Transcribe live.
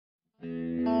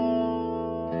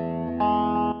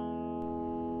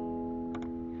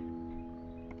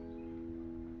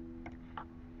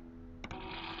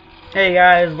Hey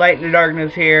guys, Light in the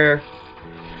Darkness here.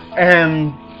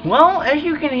 Well, as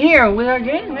you can hear, we are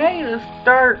getting ready to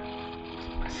start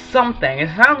something. It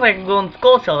sounds like a golden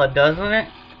skull shell, doesn't it?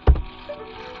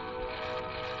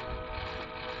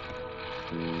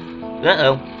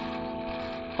 Uh-oh.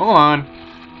 Hold on.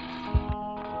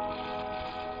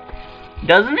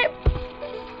 Doesn't it?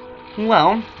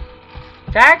 Well,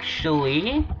 it's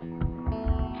actually...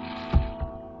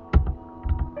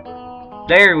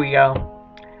 There we go.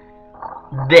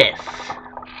 This.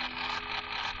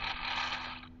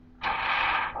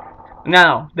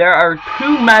 Now, there are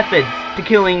two methods to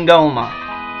killing Gohma.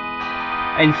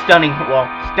 And stunning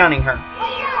her.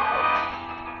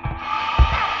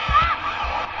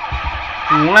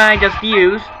 One I just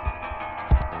used.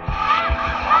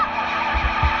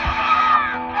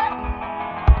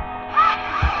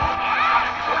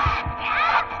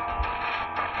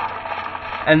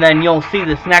 And then you'll see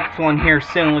this next one here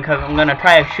soon because I'm gonna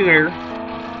try to shoot her.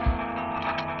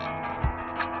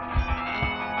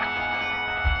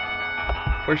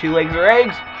 Where she lays her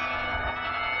eggs.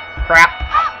 Crap.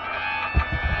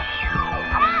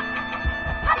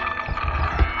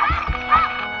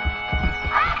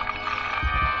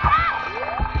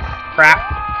 Crap.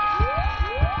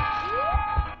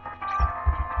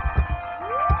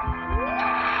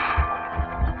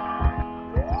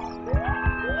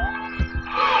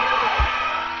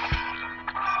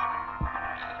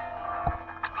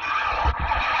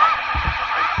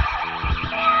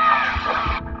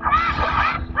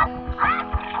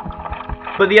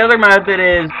 But the other method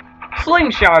is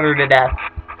slingshot her to death.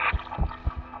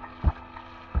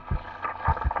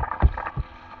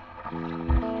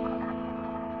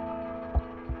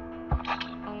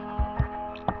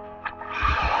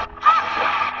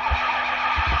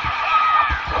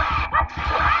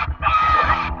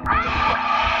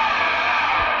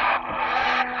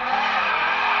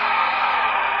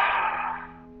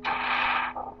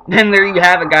 And there you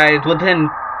have it, guys. Within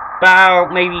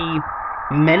about maybe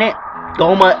a minute,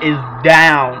 Gohma is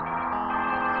down.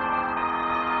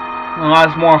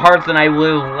 Lost more hearts than I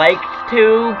would have liked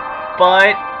to,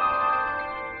 but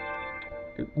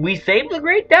we saved the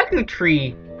Great Deku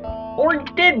Tree. Or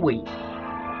did we?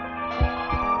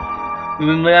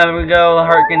 There we go, the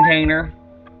heart container.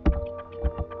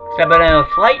 Step out of a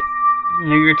flight, and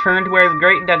you return to where the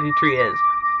Great Deku Tree is.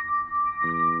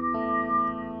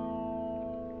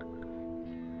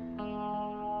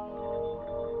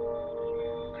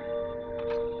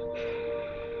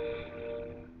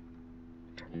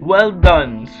 Well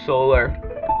done, Solar.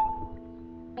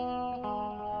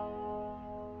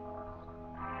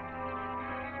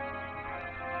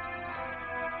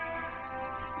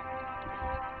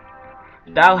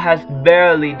 Thou hast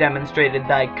barely demonstrated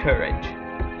thy courage.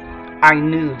 I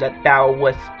knew that thou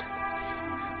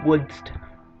wouldst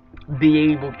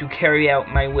be able to carry out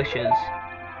my wishes.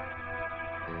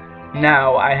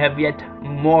 Now I have yet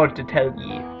more to tell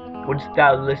ye. Wouldst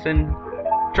thou listen?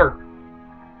 Sure.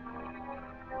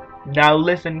 Now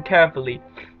listen carefully.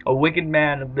 A wicked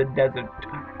man of the desert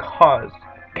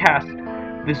cast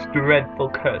this dreadful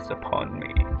curse upon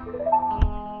me.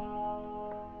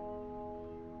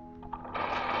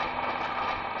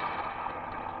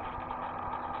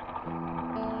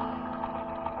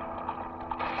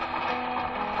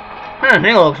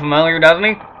 He looks familiar, doesn't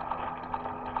he?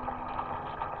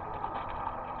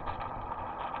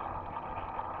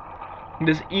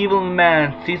 This evil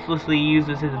man ceaselessly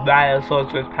uses his vile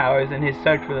sorcerer's powers in his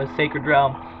search for the sacred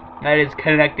realm that is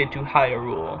connected to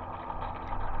Hyrule.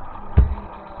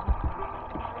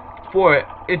 For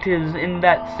it is in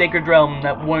that sacred realm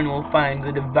that one will find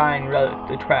the divine relic,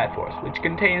 the Triforce, which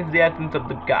contains the essence of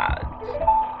the gods.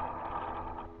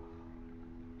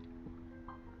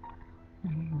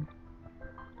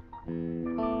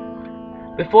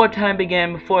 Before time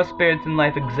began, before spirits and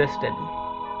life existed,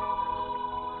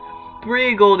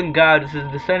 3 golden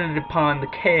goddesses descended upon the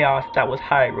chaos that was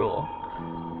Hyrule.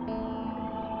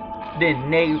 Then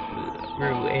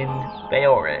Nehru and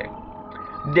Beore.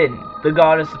 Then the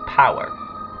goddess of power.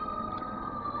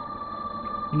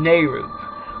 Nehru,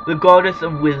 the goddess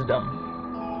of wisdom.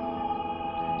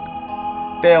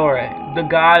 Beore, the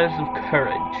goddess of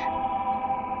courage.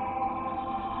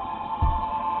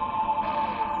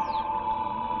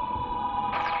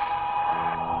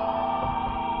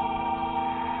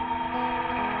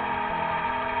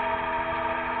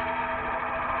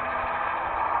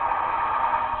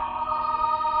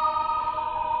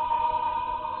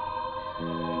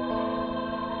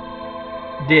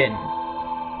 Din.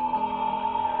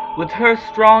 With her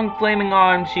strong flaming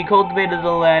arms, she cultivated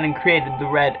the land and created the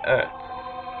Red Earth.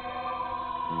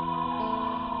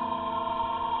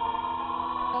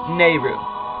 Nehru,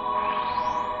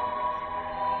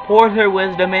 poured her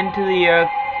wisdom into the earth,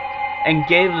 and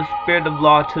gave the spirit of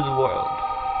law to the world.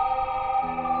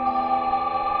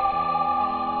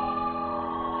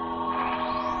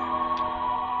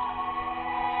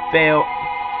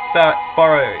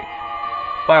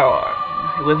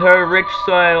 With her rich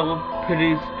soil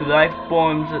produced life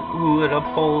forms who would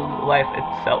uphold life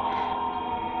itself.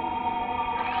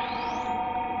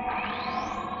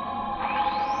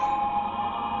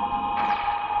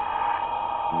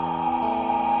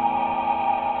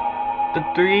 The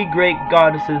three great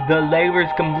goddesses, their labors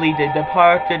completed,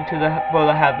 departed for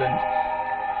the heavens,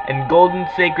 and golden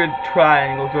sacred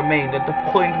triangles remained at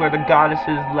the point where the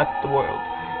goddesses left the world.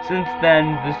 Since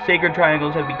then, the sacred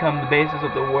triangles have become the basis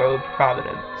of the world's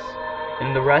providence,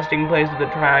 and the resting place of the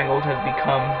triangles has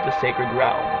become the sacred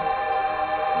realm.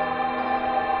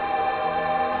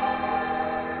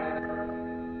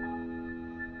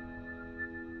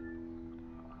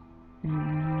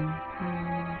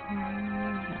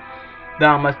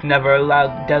 Thou must never allow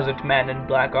the desert man in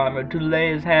black armor to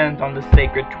lay his hands on the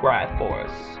sacred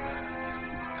Triforce.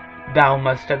 Thou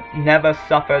must never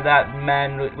suffer that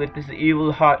man with his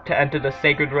evil heart to enter the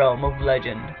sacred realm of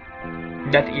legend.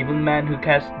 That evil man who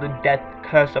cast the death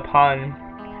curse upon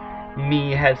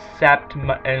me has sapped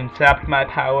my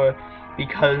power.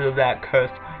 Because of that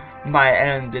curse, my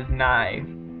end is nigh.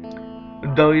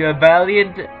 Though your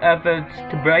valiant efforts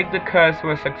to break the curse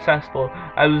were successful,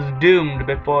 I was doomed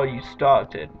before you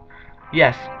started.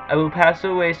 Yes, I will pass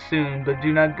away soon, but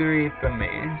do not grieve for me.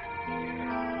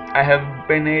 I have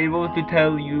been able to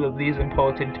tell you of these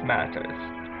important matters.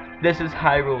 This is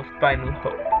Hyrule's final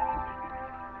hope.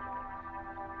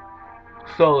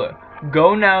 Solar,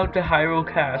 go now to Hyrule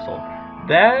Castle.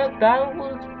 There thou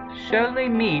wilt surely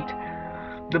meet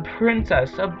the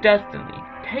Princess of Destiny.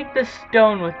 Take the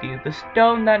stone with you, the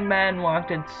stone that man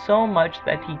wanted so much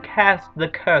that he cast the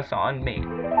curse on me.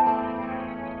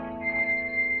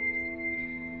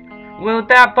 Well, with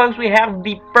that, folks, we have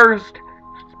the first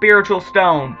spiritual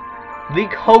stone, the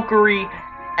Kokiri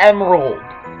Emerald.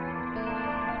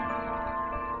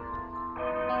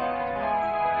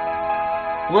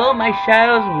 Well, my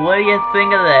shadows, what do you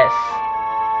think of this?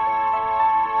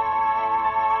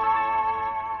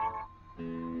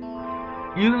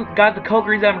 You got the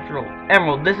Kokiri's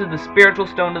Emerald. This is the spiritual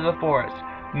stone of the forest,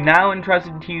 now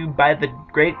entrusted to you by the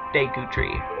Great Deku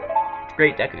Tree.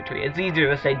 It's easier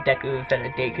to say Deku instead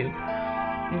of Deku.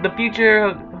 The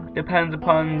future depends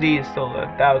upon thee, Solar.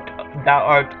 Thou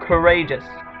art courageous.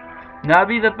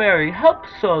 Navi the Fairy, help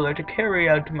Solar to carry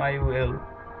out my will.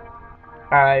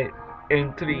 I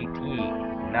entreat ye,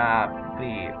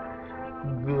 Navi.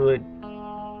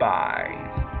 Goodbye.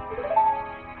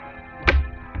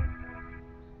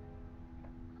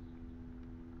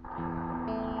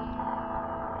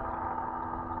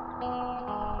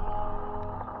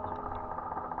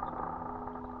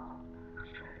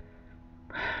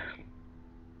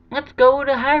 Let's go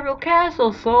to Hyrule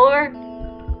Castle, Solar.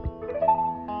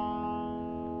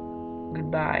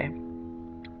 Goodbye,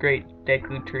 Great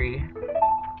Deku Tree.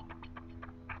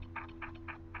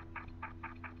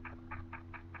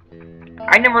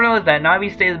 I never noticed that Navi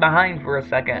stays behind for a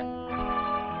second.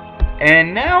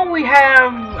 And now we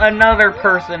have another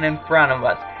person in front of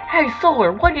us. Hey,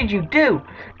 Solar, what did you do?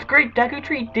 The Great Deku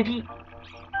Tree, did he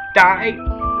die?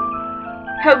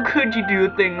 How could you do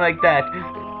a thing like that?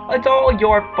 It's all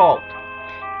your fault.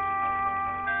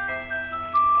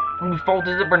 Whose fault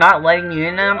is it for not letting you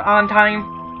in on time?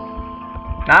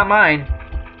 Not mine.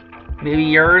 Maybe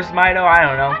yours, Mido? I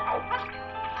don't know.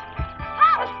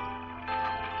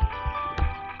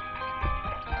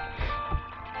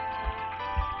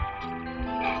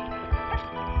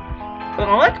 So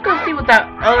now let's go see what that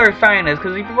other sign is,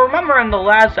 because if you remember in the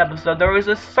last episode, there was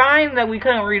a sign that we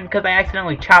couldn't read because I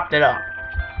accidentally chopped it up.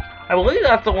 I believe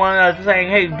that's the one that's saying,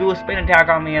 hey, do a spin attack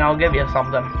on me and I'll give you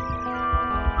something.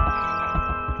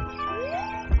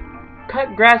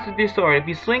 Cut grass with your sword. If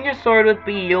you swing your sword with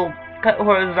B, you'll cut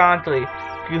horizontally.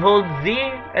 If you hold Z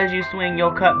as you swing,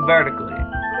 you'll cut vertically.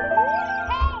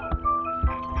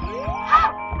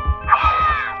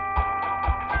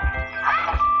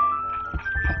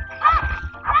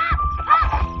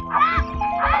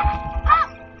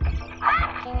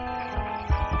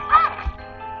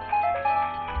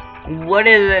 What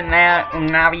is it now,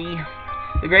 Navi?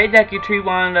 The Great Deku Tree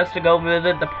wanted us to go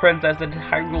visit the princess at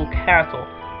Hyrule Castle.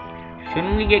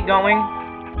 Shouldn't we get going?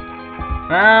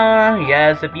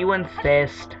 Yes, if you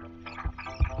insist.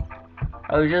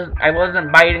 I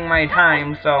wasn't biding my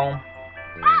time, so.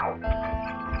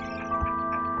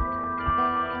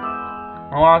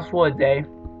 Lost Woods, eh?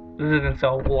 This isn't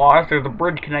so lost, there's a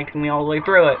bridge connecting me all the way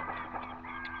through it.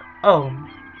 Oh,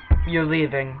 you're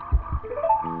leaving.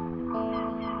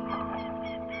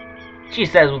 She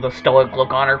says with a stoic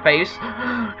look on her face.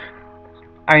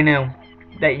 I knew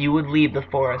that you would leave the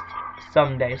forest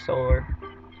someday, Solar.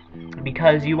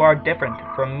 Because you are different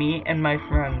from me and my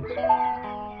friends.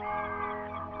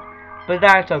 But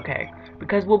that's okay,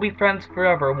 because we'll be friends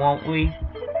forever, won't we?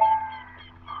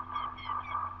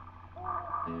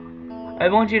 I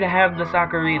want you to have this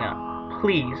ocarina.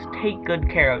 Please, take good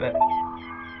care of it.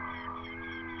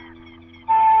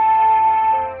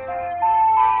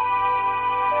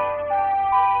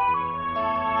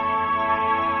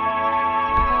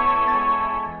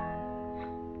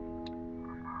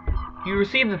 You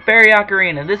received the fairy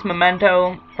ocarina. This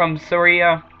memento from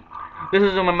Surya. This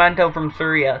is a memento from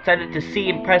Surya. Set it to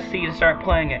C and press C to start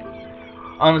playing it.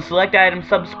 On the select item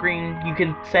subscreen, you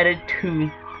can set it to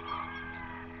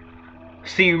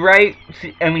C right,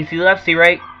 C left, C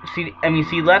right, C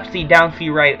left, C down, C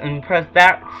right, and press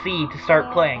that C to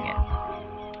start playing it.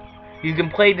 You can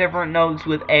play different notes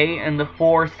with A and the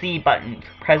 4 C buttons.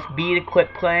 Press B to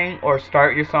quit playing or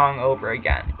start your song over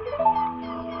again.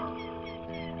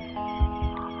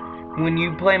 When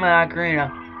you play my ocarina,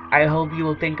 I hope you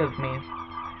will think of me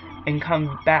and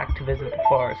come back to visit the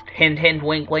forest. Hint, hint,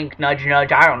 wink, wink, nudge,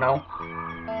 nudge, I don't know.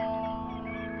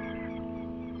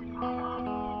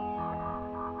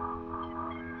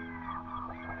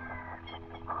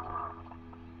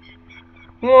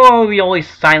 Oh, the always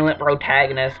silent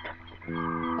protagonist.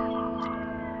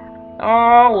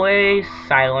 Always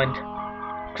silent.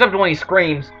 Except when he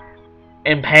screams.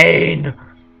 In pain.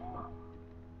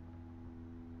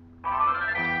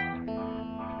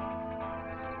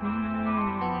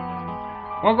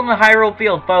 Welcome to Hyrule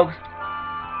Field, folks.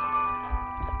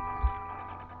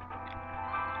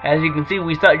 As you can see,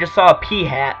 we just saw a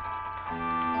P-hat.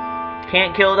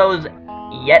 Can't kill those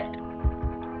yet.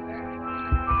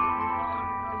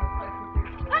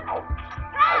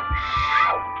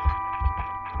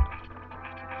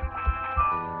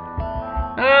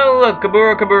 Oh, look,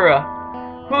 Kabura Kabura.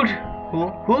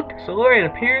 Hoot, Solar, it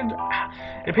appears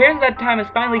that time has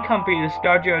finally come for you to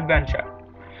start your adventure.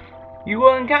 You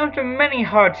will encounter many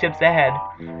hardships ahead.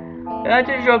 That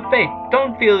is your fate.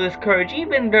 Don't feel discouraged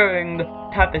even during the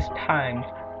toughest times.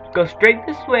 Go straight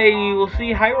this way and you will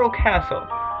see Hyrule Castle.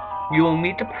 You will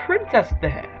meet a princess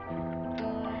there.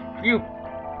 If you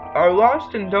are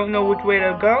lost and don't know which way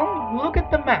to go, look at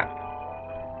the map.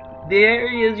 The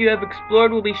areas you have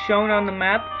explored will be shown on the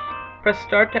map. Press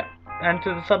start to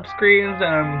enter the subscreens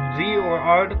and Z or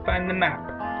R to find the map.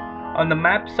 On the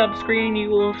map subscreen, you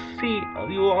will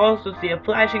also see a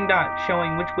flashing dot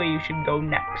showing which way you should go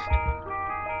next.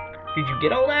 Did you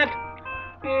get all that?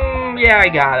 Yeah, I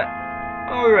got it.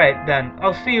 Alright then,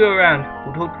 I'll see you around.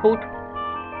 Hoot hoot hoot.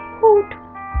 Hoot.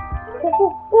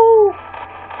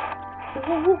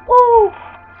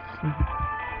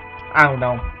 I don't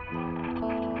know.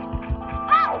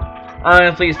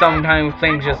 Honestly, sometimes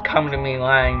things just come to me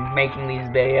while I'm making these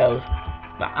videos.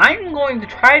 But I'm going to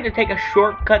try to take a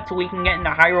shortcut so we can get into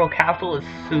Hyrule Castle as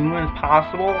soon as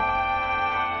possible.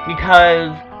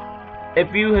 Because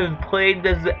if you have played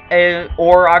this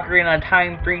or Ocarina of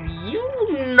Time 3D, you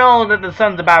know that the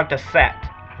sun's about to set.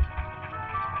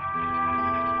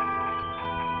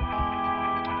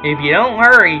 If you don't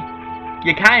hurry,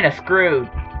 you're kinda screwed.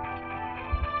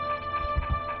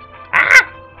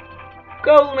 Ah!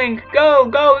 Go, Link! Go,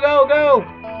 go, go, go!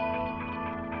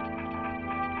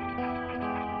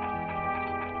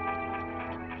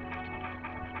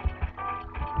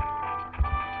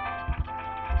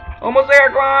 Almost there,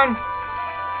 come on!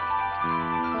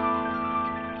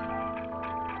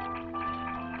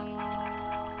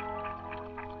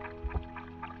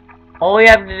 All we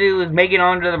have to do is make it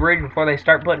onto the bridge before they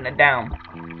start putting it down.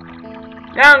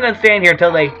 Now I'm gonna stand here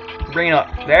till they bring it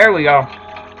up. There we go.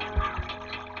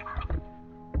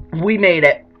 We made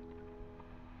it.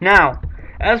 Now,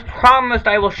 as promised,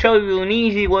 I will show you an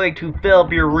easy way to fill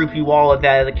up your rupee wallet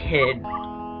as a kid.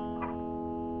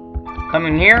 Come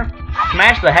in here,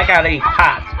 smash the heck out of these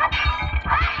pots.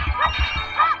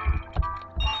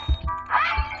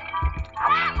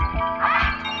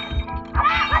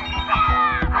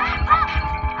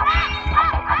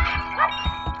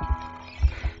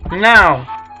 Now,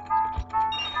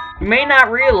 you may not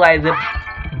realize it,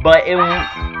 but in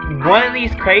one of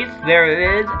these crates,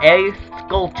 there is a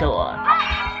Skulltula.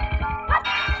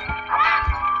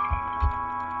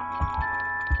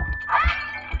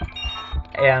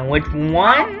 And which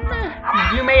one,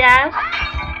 you may ask?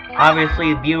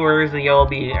 Obviously, viewers, you'll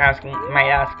be asking, might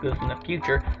ask this in the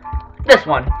future. This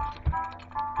one.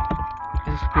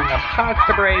 Just bring up pots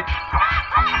to break.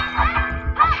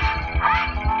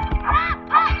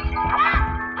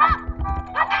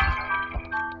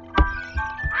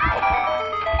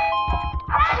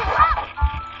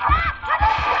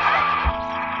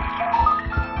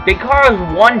 They cause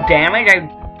 1 damage? I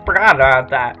forgot about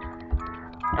that.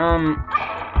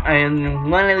 And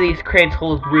one of these crates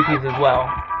holds rupees as well.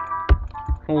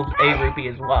 Holds a rupee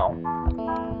as well.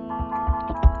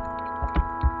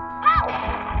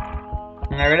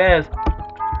 And there it is.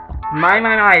 My,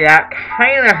 that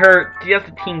kinda hurt just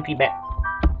a teensy bit.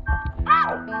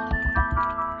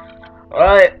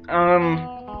 Alright,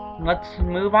 let's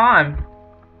move on.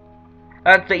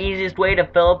 That's the easiest way to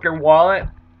fill up your wallet.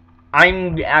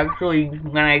 I'm actually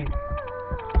gonna...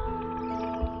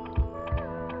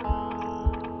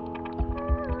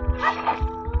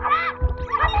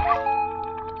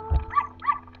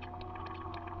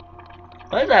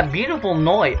 What is that beautiful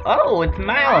noise? Oh, it's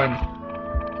Malin.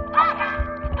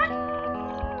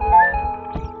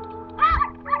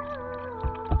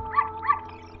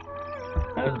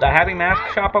 Is the Happy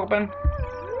Mask Shop open?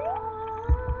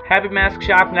 Happy Mask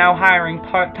Shop now hiring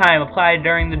part-time. Apply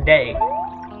during the day.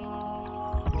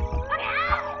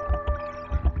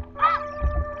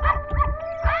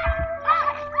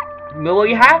 But what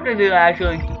you have to do,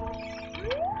 actually,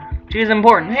 which is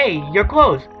important. Hey, your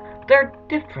clothes. They're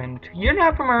different. You're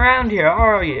not from around here,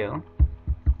 are you?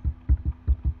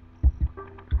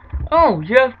 Oh,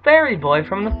 you're a fairy boy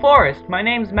from the forest. My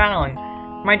name's Malin.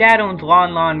 My dad owns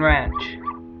Lon Ranch.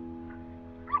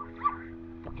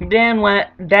 Dad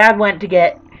went to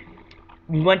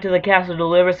the castle to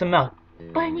deliver some milk.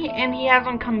 And he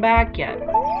hasn't come back yet.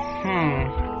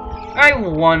 I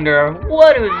wonder,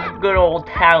 what is good old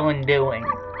Talon doing?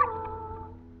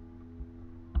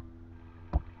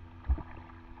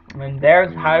 And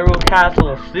there's Hyrule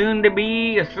Castle, soon to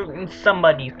be a certain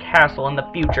somebody's castle in the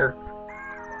future.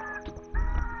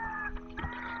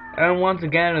 And once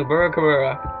again,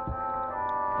 Kabura.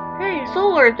 Hey,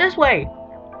 Solar, this way!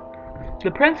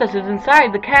 The princess is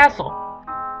inside the castle.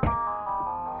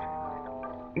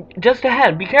 Just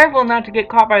ahead, be careful not to get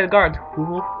caught by the guards.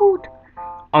 Hoot.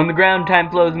 On the ground, time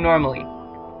flows normally.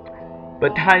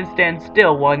 But time stands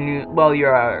still while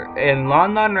you're in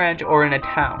Lon Ranch or in a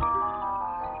town.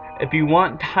 If you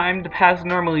want time to pass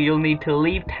normally, you'll need to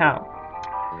leave town.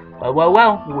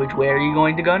 Well, which way are you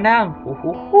going to go now?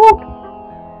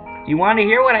 Do you want to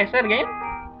hear what I said again?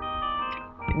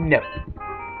 No.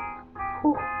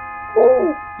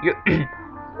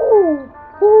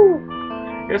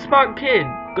 You're a smart kid.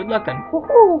 Good luck then.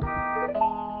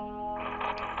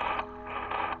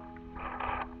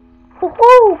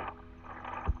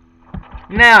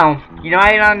 Now, you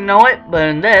might not know it, but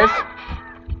in this...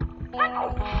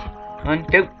 1,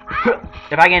 2...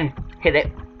 If I can hit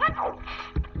it.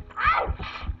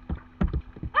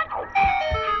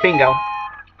 Bingo.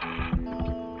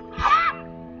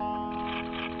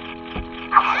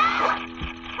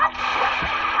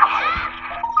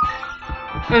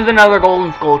 There's another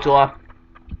golden Skulltula.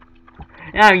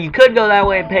 Now, you could go that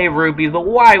way and pay rupees, but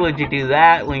why would you do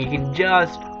that when you can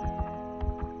just...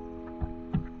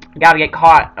 gotta get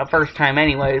caught the first time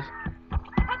anyways.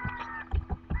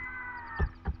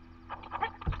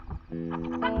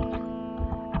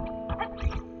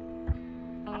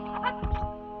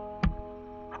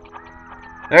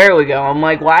 There we go. I'm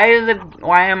like, why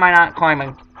am I not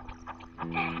climbing?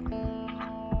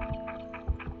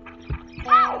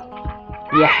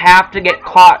 You have to get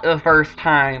caught the first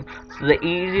time. So the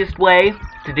easiest way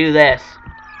to do this.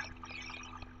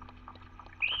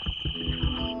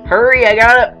 Hurry, I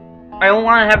gotta... I don't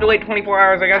want to have to wait 24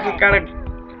 hours. I just gotta...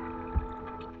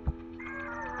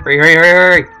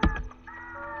 Hurry.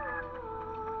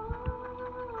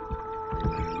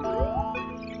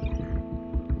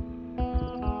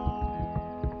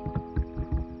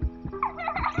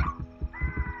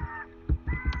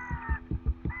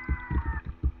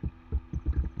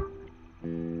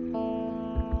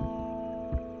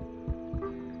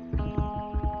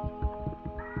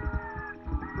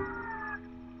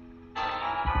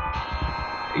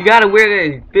 You got a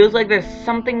weird... It feels like there's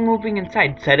something moving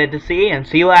inside. Set it to see and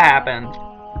see what happens.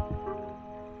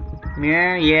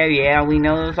 Yeah, we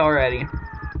know this already.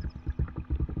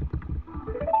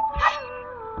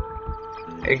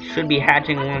 It should be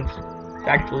hatching once it's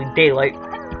actually daylight.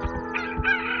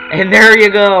 And there you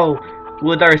go!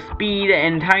 With our speed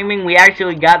and timing, we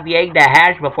actually got the egg to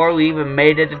hatch before we even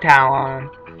made it to Talon.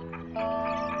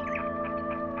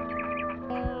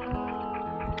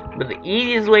 But the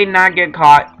easiest way to not get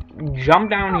caught, jump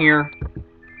down here.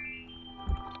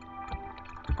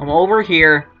 Come over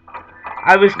here.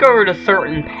 I discovered a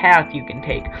certain path you can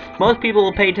take. Most people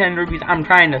will pay 10 rupees. I'm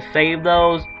trying to save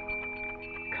those.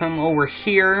 Come over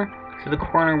here to the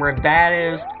corner where that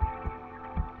is.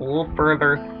 A little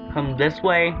further. Come this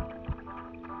way.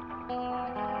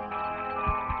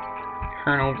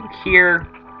 Turn over here.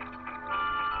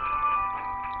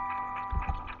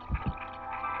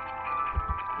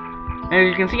 As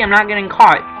you can see, I'm not getting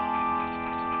caught.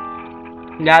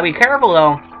 You gotta be careful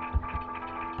though.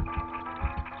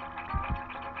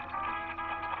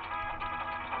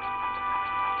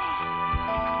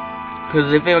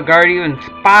 Because if a guard even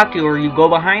spots you or you go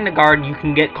behind the guard, you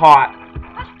can get caught.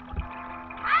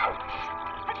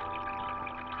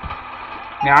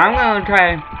 Now I'm gonna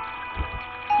try.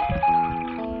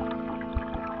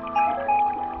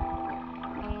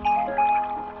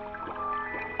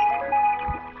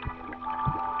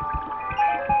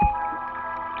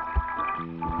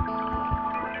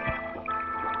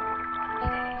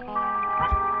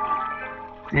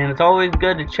 And it's always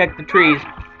good to check the trees.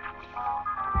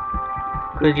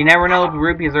 Because you never know if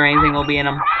rupees or anything will be in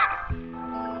them.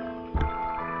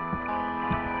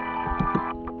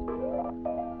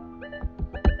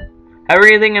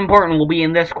 Everything important will be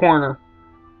in this corner.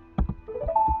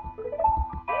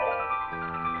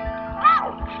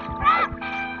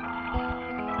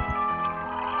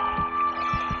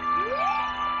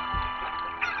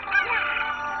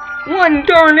 One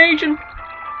darnation!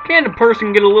 Can't a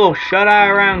person get a little shut-eye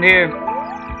around here?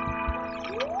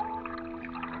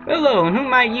 Hello, and who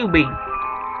might you be?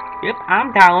 Yep,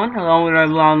 I'm Talon, along with our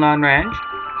long ranch.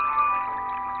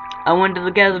 I went to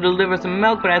the castle to deliver some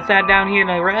milk, but I sat down here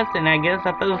to rest, and I guess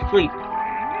I fell asleep.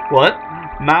 What?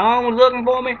 Malon was looking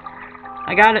for me?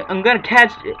 I got it. I'm gonna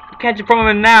catch it from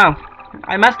him now.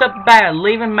 I messed up bad,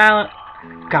 leaving Malon.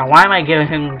 God, why am I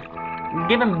giving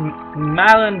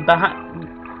Malon behind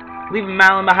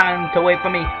to wait for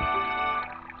me?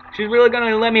 She's really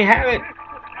gonna let me have it.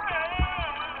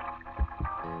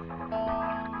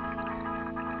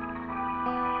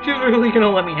 She's really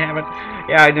gonna let me have it.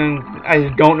 Yeah, I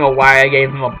don't know why I gave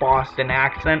him a Boston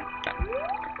accent.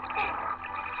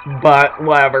 But,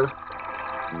 whatever.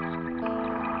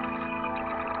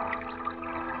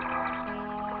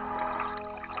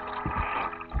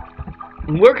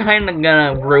 We're kinda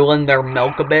gonna ruin their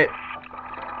milk a bit.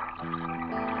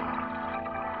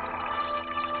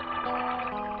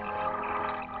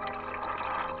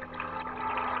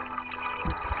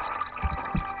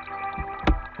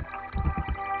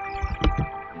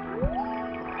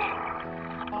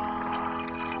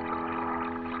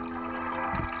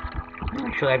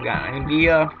 Actually, I've got an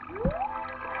idea.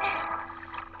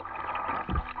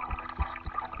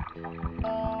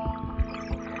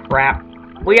 Crap.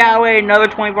 We gotta wait another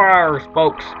 24 hours,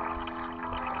 folks.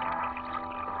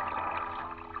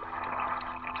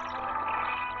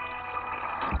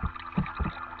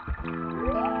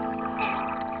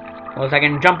 Unless I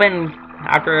can jump in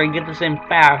after I get this in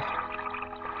fast.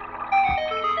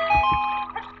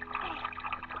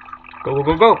 Go, go,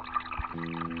 go, go.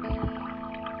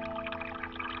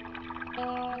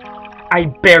 I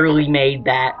barely made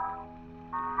that.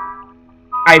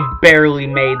 I barely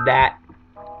made that.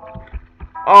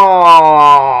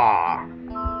 Oh,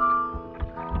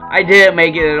 I didn't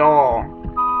make it at all.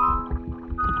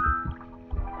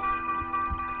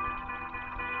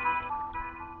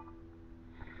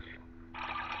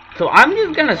 So I'm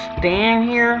just gonna stand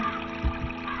here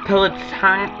till it's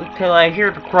time, till I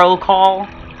hear the crow call.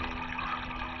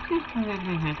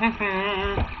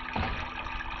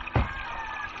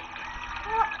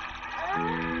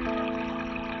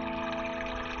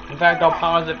 In fact, I'll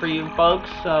pause it for you folks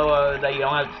so that you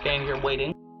don't have to stand here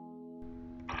waiting.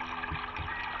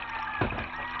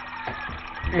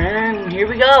 And here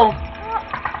we go.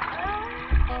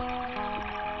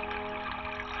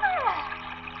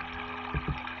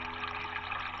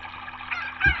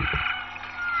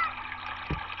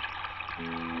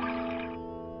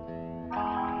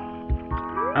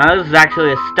 This is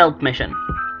actually a stealth mission.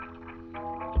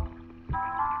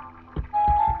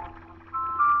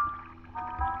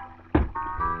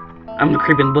 I'm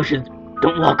creeping bushes.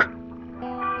 Don't look.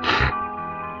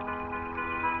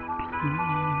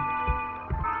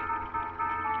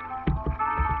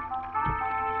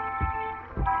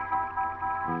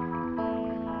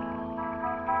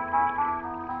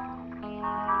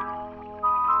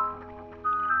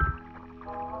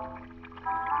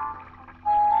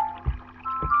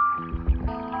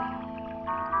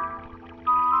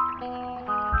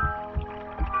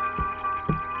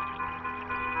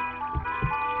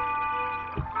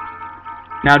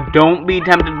 Now don't be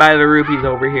tempted by the rupees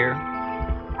over here.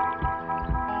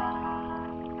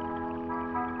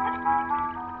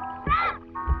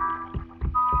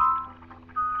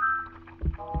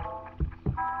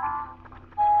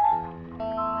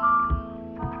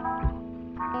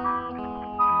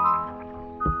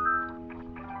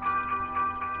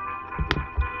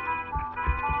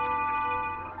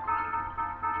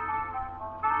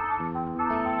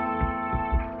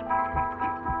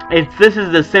 This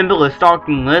is the simplest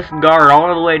stalking list. Guard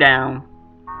all the way down.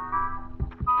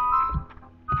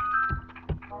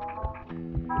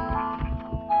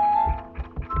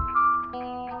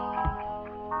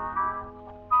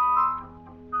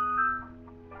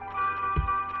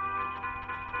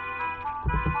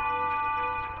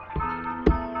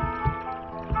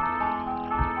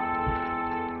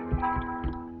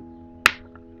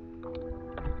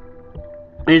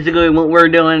 Basically, what we're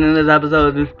doing in this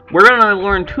episode is we're gonna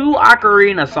learn 2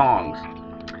 ocarina songs.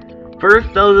 First,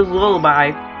 LoZ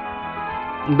Lullaby.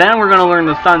 Then we're gonna learn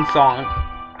the Sun Song.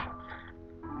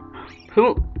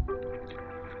 Who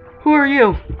are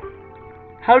you?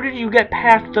 How did you get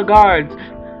past the guards?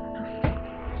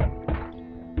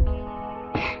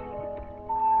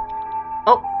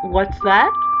 Oh, what's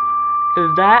that?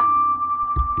 Is that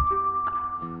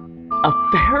a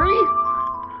fairy?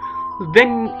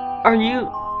 Then are you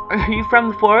from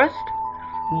the forest?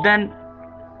 Then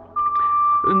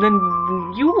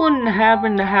you wouldn't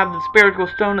happen to have the spiritual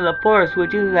stone of the forest,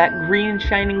 which is that green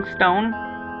shining stone?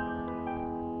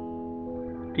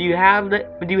 Do you have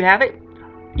it?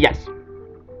 Yes.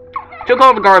 She'll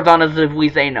call the guards on us if we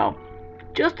say no.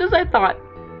 Just as I thought.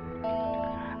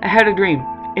 I had a dream.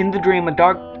 In the dream, a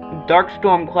dark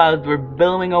storm clouds were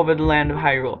billowing over the land of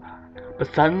Hyrule.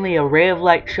 But suddenly a ray of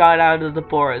light shot out of the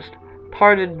forest,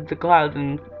 parted the clouds,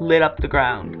 and lit up the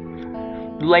ground.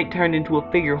 The light turned into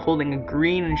a figure holding a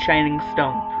green and shining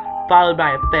stone, followed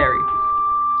by a fairy.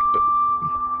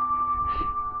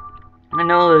 I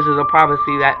know this is a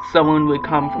prophecy that someone would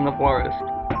come from the forest.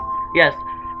 Yes,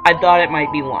 I thought it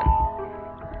might be one.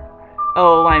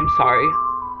 Oh, I'm sorry.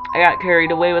 I got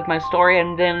carried away with my story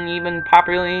and didn't even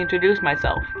properly introduce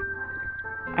myself.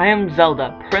 I am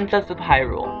Zelda, Princess of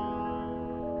Hyrule.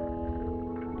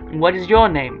 What is your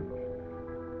name?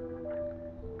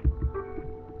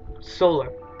 Solar.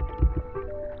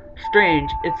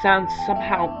 Strange, it sounds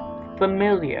somehow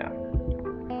familiar.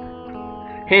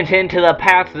 Hint, hint to the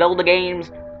past Zelda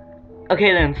games.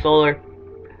 Okay then, Solar.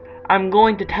 I'm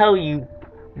going to tell you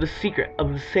the secret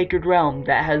of the sacred realm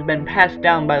that has been passed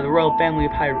down by the royal family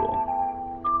of Hyrule.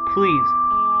 Please,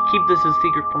 keep this a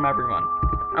secret from everyone.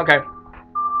 Okay.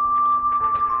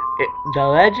 The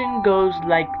legend goes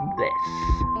like this.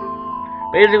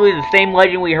 Basically the same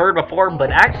legend we heard before,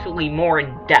 but actually more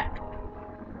in depth.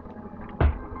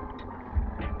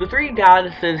 The 3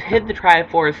 goddesses hid the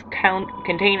Triforce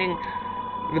containing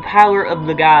the power of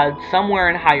the gods somewhere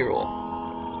in Hyrule.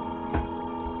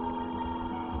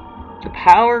 The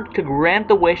power to grant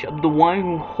the wish of the one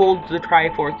who holds the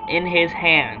Triforce in his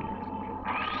hand.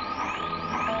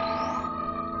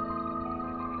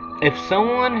 If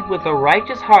someone with a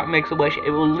righteous heart makes a wish,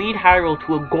 it will lead Hyrule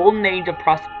to a golden age of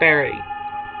prosperity.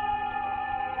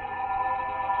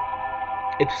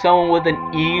 If someone with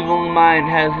an evil mind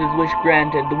has his wish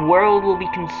granted, the world will be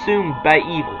consumed by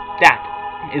evil. That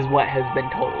is what has been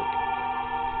told.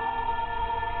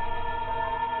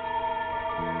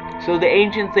 So the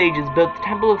ancient sages built the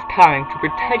Temple of Time to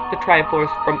protect the Triforce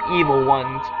from evil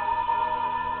ones.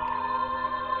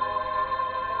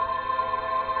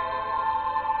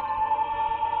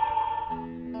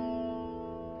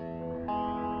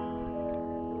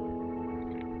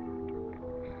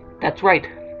 That's right.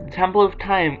 The Temple of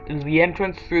Time is the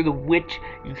entrance through which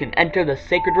you can enter the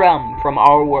sacred realm from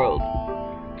our world.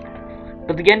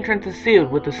 But the entrance is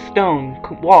sealed with a stone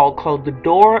wall called the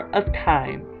Door of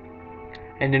Time.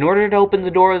 And in order to open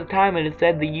the Door of Time, it is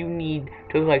said that you need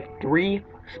to collect 3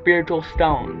 spiritual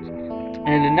stones.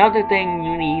 And another thing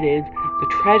you need is the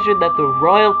treasure that the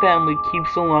royal family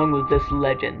keeps along with this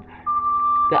legend.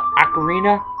 The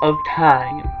Ocarina of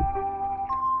Time.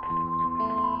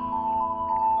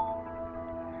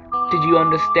 Did you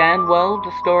understand well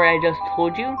the story I just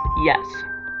told you? Yes.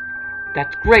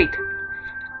 That's great.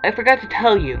 I forgot to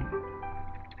tell you.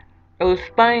 I was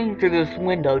spying through this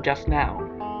window just now.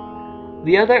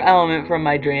 The other element from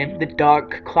my dream, the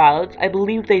dark clouds, I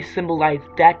believe they symbolize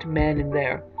that man in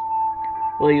there.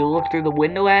 Will you look through the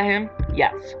window at him?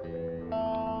 Yes.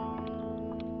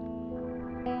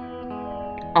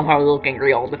 I'll probably look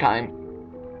angry all the time.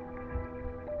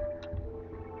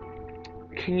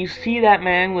 Can you see that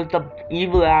man with the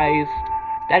evil eyes?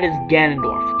 That is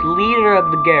Ganondorf, the leader of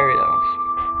the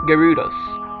Gerudos.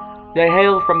 They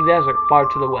hail from the desert far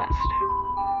to the west.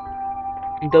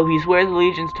 Though he swears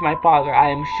allegiance to my father, I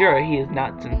am sure he is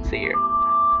not sincere.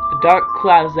 The dark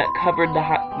clouds that covered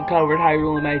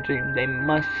Hyrule in my dream, they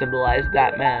must symbolize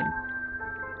that man.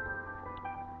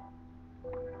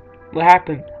 What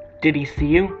happened? Did he see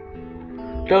you?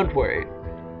 Don't worry.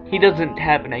 He doesn't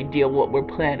have an idea what we're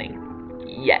planning.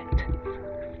 Yet.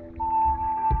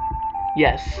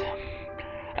 Yes.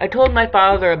 I told my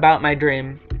father about my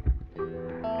dream.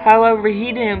 However,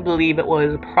 he didn't believe it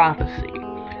was a prophecy.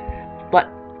 But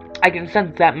I can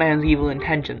sense that man's evil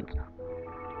intentions.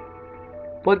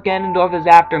 What Ganondorf is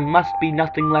after must be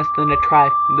nothing less than the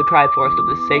Triforce of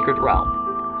the Sacred Realm.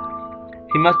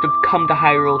 He must have come to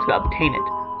Hyrule to obtain it.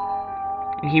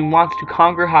 And he wants to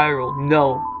conquer Hyrule,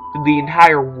 no, the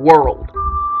entire world.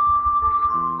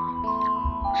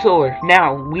 So,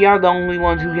 now, we are the only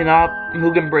ones who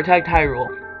can protect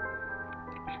Hyrule.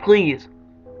 Please.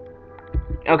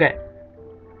 Okay.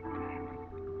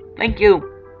 Thank you.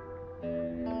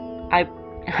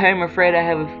 I'm afraid I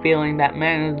have a feeling that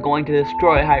man is going to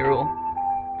destroy Hyrule.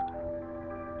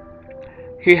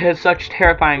 He has such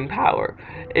terrifying power.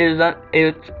 But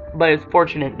it's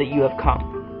fortunate that you have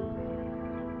come.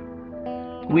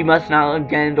 We must not let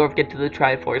Ganondorf get to the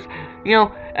Triforce. You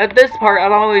know, at this part,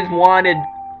 I've always wondered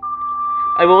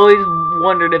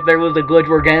if there was a glitch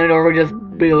where Ganondorf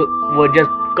would just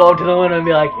go to the window and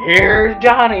be like, "Here's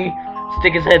Johnny."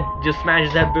 Just smash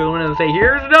his head through the window and say,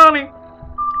 "Here's Johnny."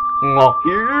 Well,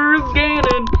 here's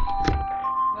Ganon.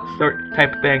 Sort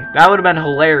type of thing. That would have been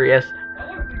hilarious.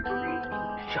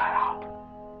 Shut up.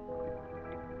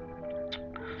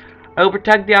 I will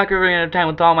protect the Ocarina of Time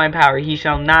with all my power. He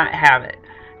shall not have it.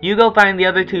 You go find the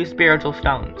other 2 spiritual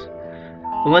stones.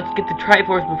 But let's get the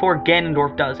Triforce before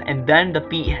Ganondorf does, and then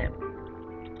defeat him.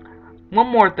 One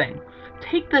more thing.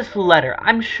 Take this letter.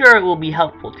 I'm sure it will be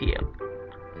helpful to you.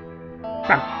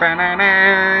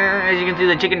 As you can see,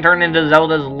 the chicken turned into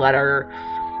Zelda's letter.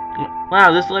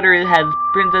 Wow, this letter has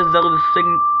Princess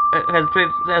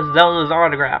Zelda's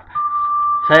autograph.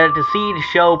 Set it to see to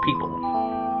show people.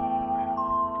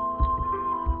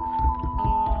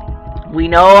 We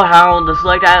know how the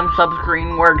select item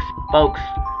subscreen works, folks.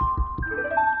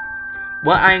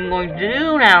 What I'm going to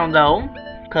do now, though,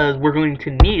 because we're going to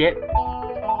need it,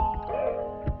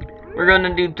 we're going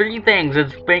to do 3 things.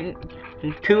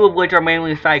 2 of which are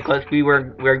mainly side quests.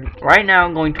 We're right now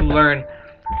going to learn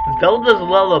Zelda's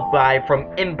Lullaby from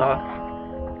Impa.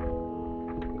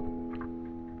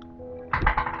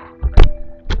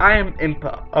 I am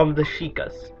Impa of the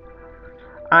Sheikahs.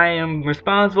 I am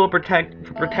responsible for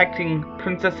protecting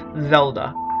Princess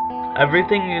Zelda.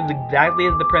 Everything is exactly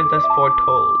as the princess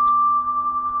foretold.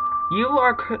 You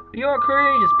are a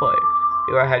courageous boy.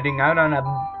 You are heading out on a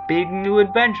big new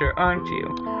adventure, aren't you?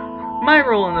 My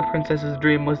role in the princess's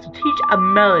dream was to teach a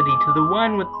melody to the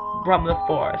one from the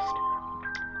forest.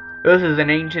 This is an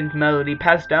ancient melody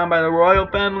passed down by the royal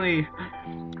family.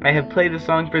 I have played the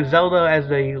song for Zelda as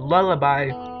a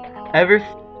lullaby ever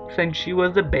since she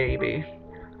was a baby.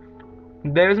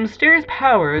 There is mysterious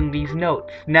power in these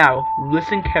notes. Now,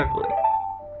 listen carefully.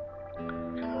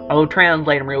 I will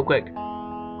translate them real quick.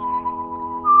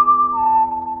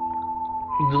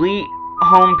 Delete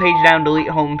home page down, delete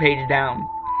home page down.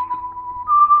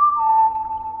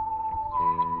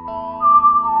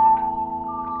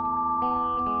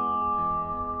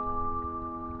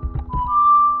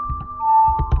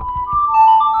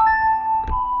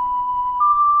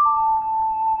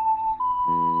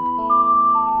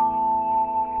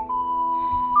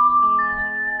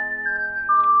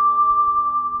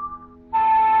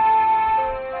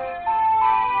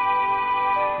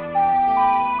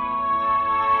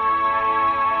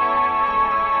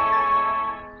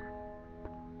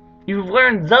 You've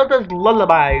learned Zelda's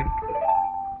Lullaby.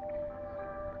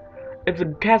 If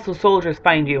the castle soldiers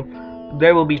find you,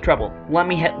 there will be trouble. Let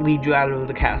me lead you out of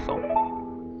the castle.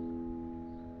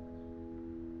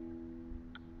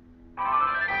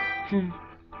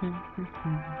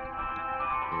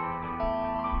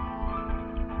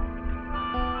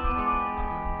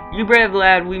 You brave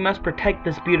lad, we must protect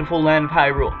this beautiful land of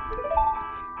Hyrule.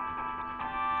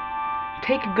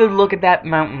 Take a good look at that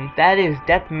mountain. That is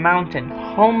Death Mountain,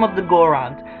 home of the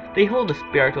Gorons. They hold the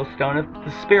spiritual stone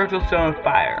of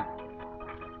fire.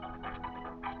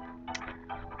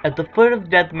 At the foot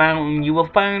of Death Mountain, you will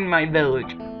find my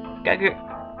village,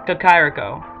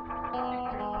 Kakariko.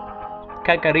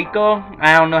 Kakariko?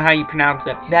 I don't know how you pronounce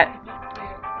it. That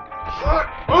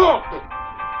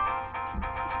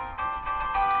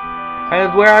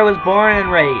is where I was born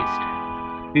and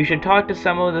raised. You should talk to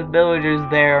some of the villagers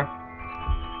there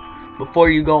before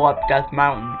you go up Death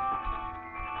Mountain.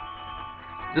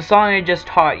 The song I just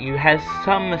taught you has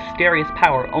some mysterious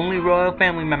power. Only royal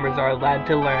family members are allowed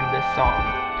to learn this song.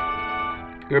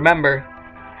 Remember,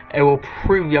 it will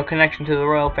prove your connection to the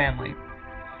royal family.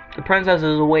 The princess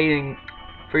is waiting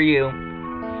for you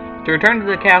to return to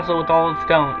the castle with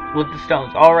the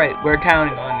stones. Alright, we're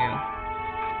counting on you.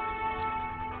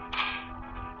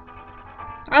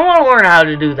 I want to learn how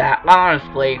to do that,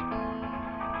 honestly.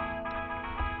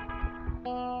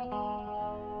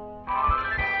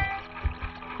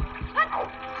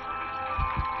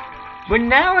 But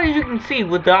now, as you can see,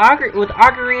 with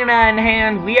Ocarina in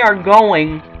hand, we are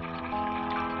going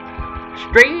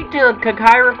straight to the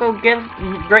Kakariko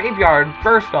graveyard,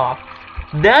 first off.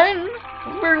 Then,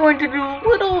 we're going to do a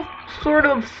little sort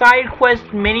of side quest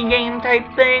minigame type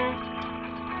thing.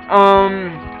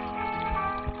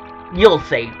 You'll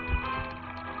see.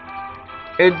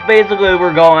 It's basically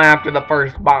we're going after the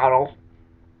first bottle.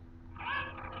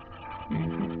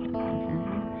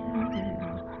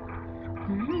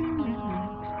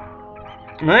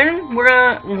 Then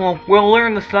we'll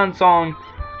learn the Sun Song,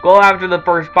 go after the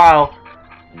first bottle,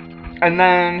 and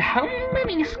then how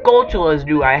many Skulltulas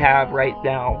do I have right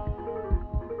now?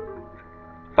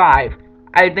 5.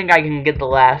 I think I can get the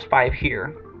last 5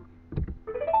 here.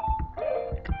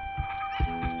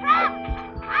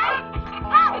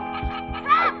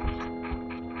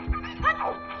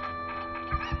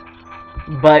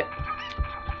 But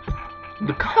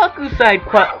the Kaku side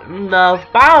quest, the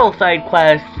bottle side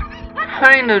quest,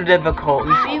 kind of difficult.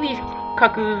 You see these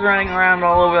Kakus running around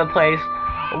all over the place?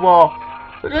 Well,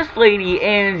 this lady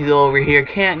Angie over here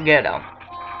can't get them.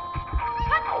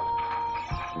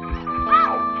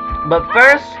 But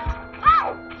first,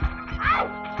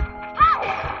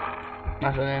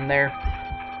 nothing in there.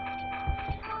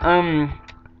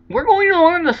 We're going to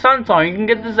learn the Sun Song. You can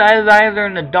get this as either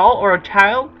an adult or a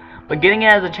child, but getting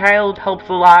it as a child helps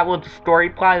a lot with the story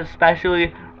plot,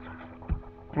 especially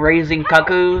raising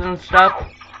Kakus and stuff.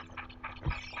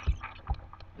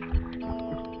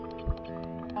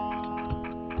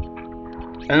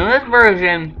 In this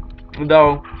version,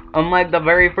 though, unlike the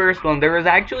very first one, there is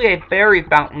actually a fairy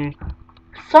fountain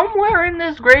somewhere in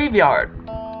this graveyard.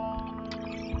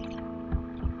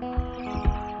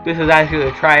 This is actually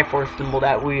a Triforce symbol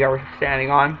that we are standing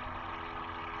on.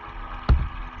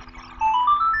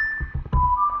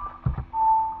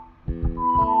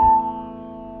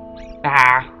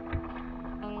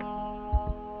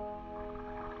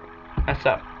 That's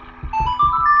up.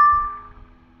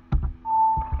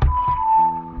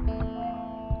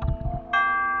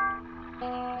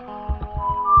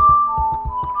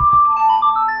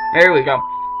 There we go.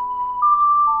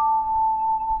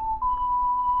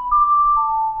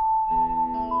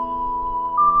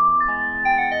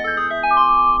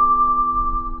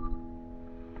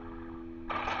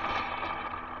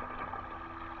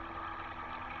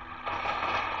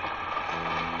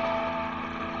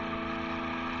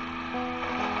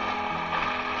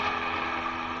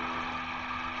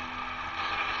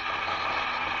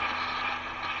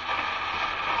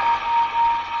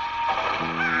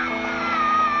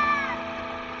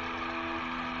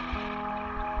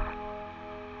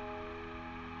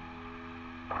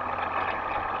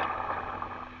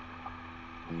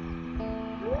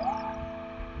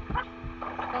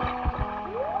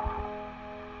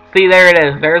 See, there it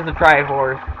is. There's the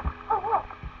Triforce.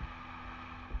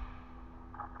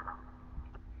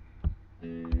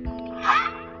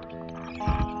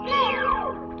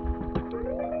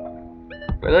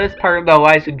 For this part, though,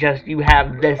 I suggest you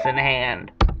have this in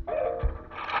hand.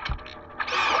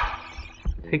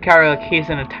 Take care of the case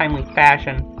in a timely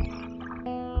fashion.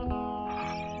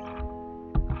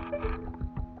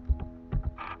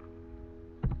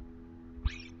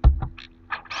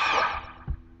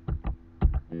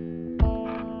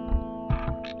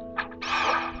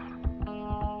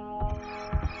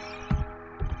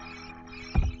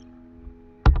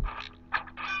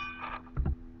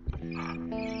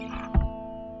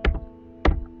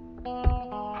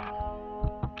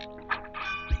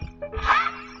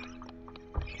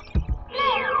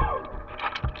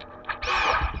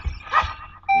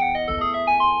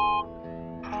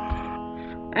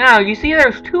 Now, you see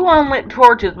there's 2 unlit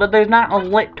torches, but there's not a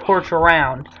lit torch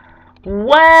around.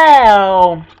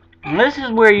 Well, this is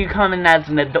where you come in as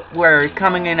where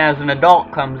coming in as an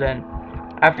adult comes in,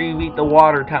 after you beat the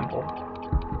water temple.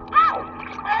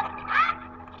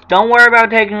 Don't worry about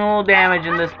taking a little damage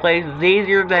in this place. It's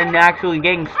easier than actually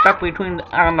getting stuck between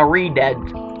on the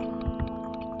re-deads.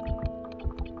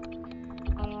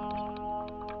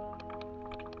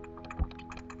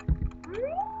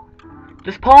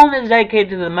 This poem is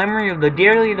dedicated to the memory of the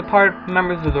dearly departed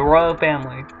members of the royal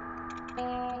family.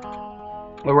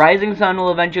 The rising sun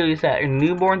will eventually set, and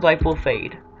newborn's life will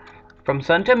fade. From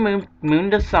sun to moon,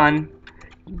 moon to sun,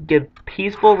 give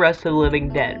peaceful rest to the living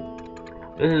dead.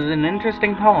 This is an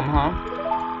interesting poem, huh?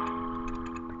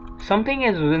 Something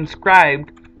is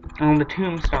inscribed on the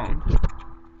tombstone.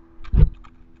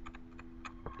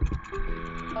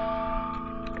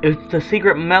 It's the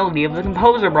secret melody of the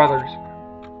Composer Brothers.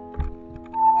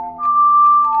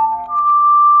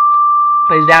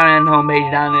 Page down and home, page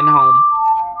down and home.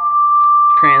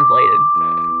 Translated.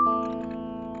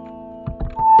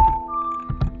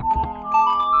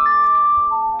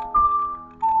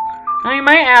 Now you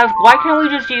might ask, why can't we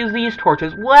just use these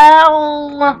torches?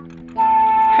 Well,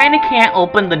 kinda can't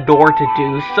open the door to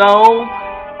do so.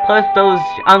 Plus those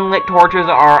unlit torches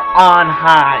are on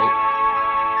high.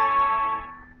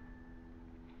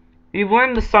 You've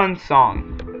learned the sun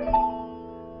song.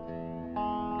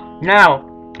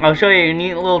 Now, I'll show you a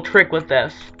neat little trick with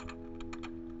this.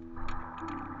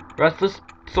 Restless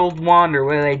souls wander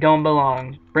where they don't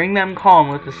belong. Bring them calm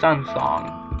with the sun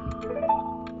song.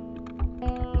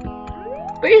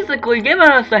 Basically giving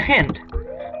us a hint.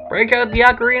 Break out the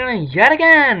ocarina yet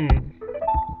again.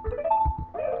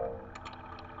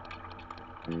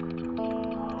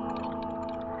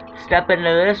 Step into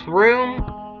this room.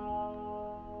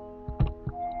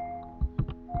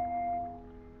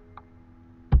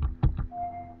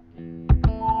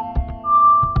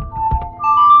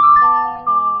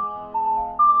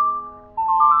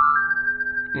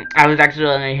 I was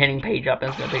actually hitting page up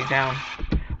instead of page down.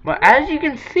 But as you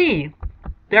can see,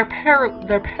 they're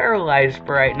paralyzed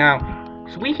for right now.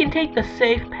 So we can take the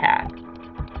safe path.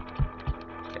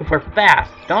 If we're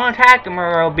fast, don't attack them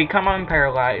or they'll become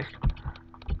unparalyzed.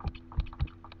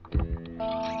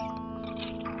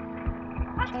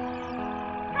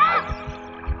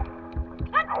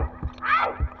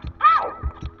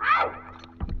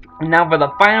 And now for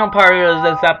the final part of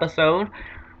this episode,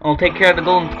 I'll take care of the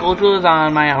golden skull jewels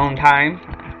on my own time.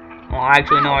 Well,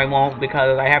 actually, no, I won't,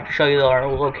 because I have to show you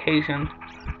our location.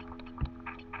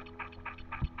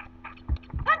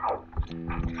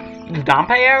 Is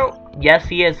Dompe out? Yes,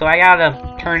 he is, so I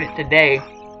gotta turn it today.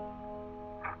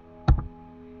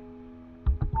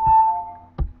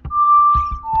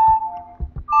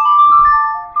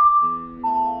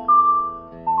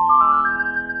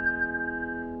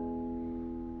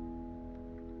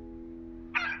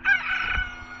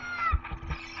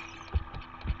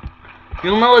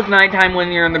 You'll know it's nighttime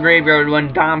when you're in the graveyard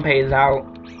when Dompe is out.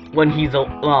 When he's,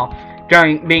 well,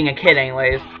 during being a kid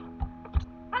anyways.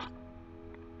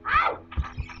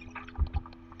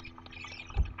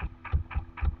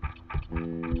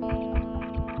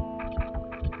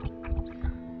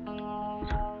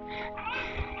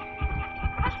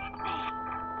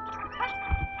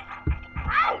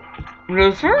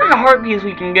 There's certain heartbeats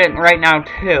we can get right now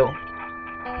too.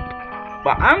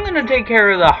 But I'm gonna take care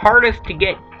of the hardest to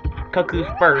get cuckoos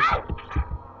first.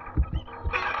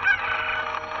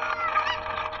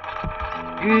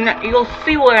 You'll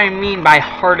see what I mean by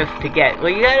hardest to get.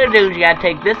 What you gotta do is you gotta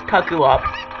take this cuckoo up,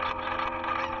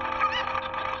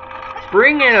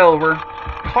 bring it over,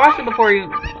 toss it before you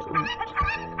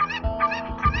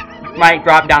might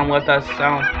drop down with us.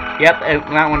 So, yep,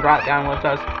 that one dropped down with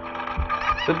us.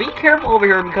 So be careful over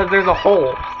here because there's a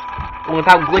hole with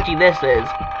how glitchy this is.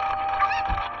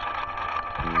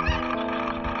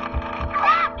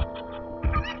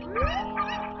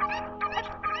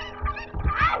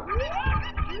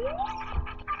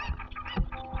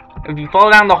 If you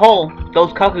fall down the hole,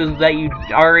 those cuckoos that you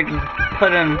already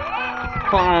put on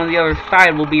the other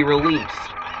side will be released.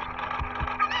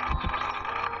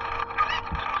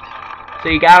 So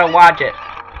you gotta watch it.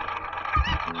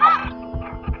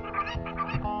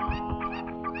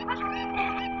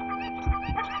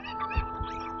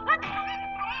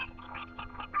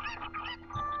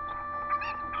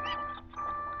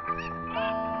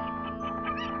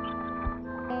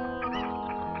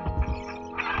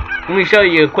 Let me show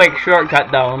you a quick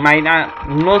shortcut though. It might not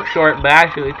look short, but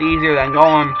actually it's easier than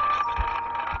going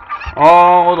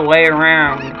all the way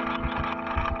around.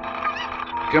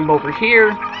 Jump over here.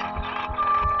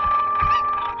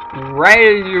 Right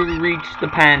as you reach the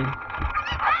pen,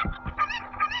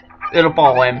 it'll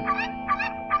fall in.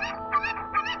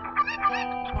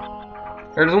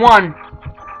 There's one.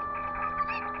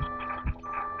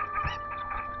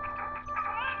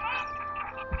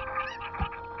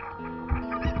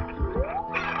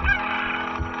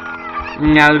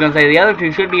 Now I was gonna say the other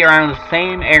two should be around the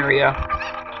same area.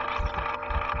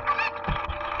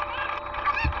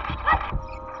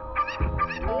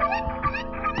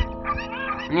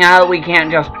 Now that we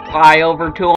can't just fly over to them.